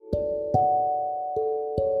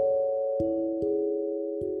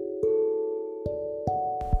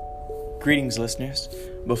Greetings, listeners.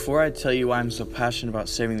 Before I tell you why I'm so passionate about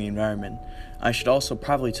saving the environment, I should also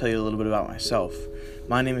probably tell you a little bit about myself.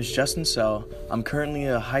 My name is Justin Sell. I'm currently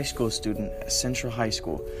a high school student at Central High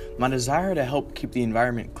School. My desire to help keep the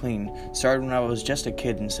environment clean started when I was just a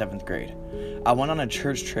kid in 7th grade. I went on a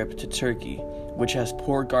church trip to Turkey, which has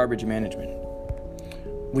poor garbage management.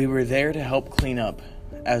 We were there to help clean up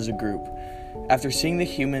as a group. After seeing the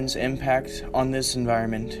humans' impact on this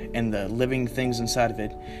environment and the living things inside of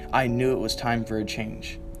it, I knew it was time for a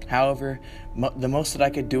change. However, the most that I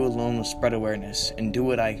could do alone was spread awareness and do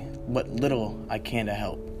what little I can to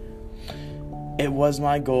help. It was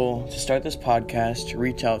my goal to start this podcast to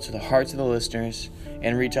reach out to the hearts of the listeners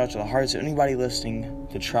and reach out to the hearts of anybody listening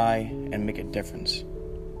to try and make a difference.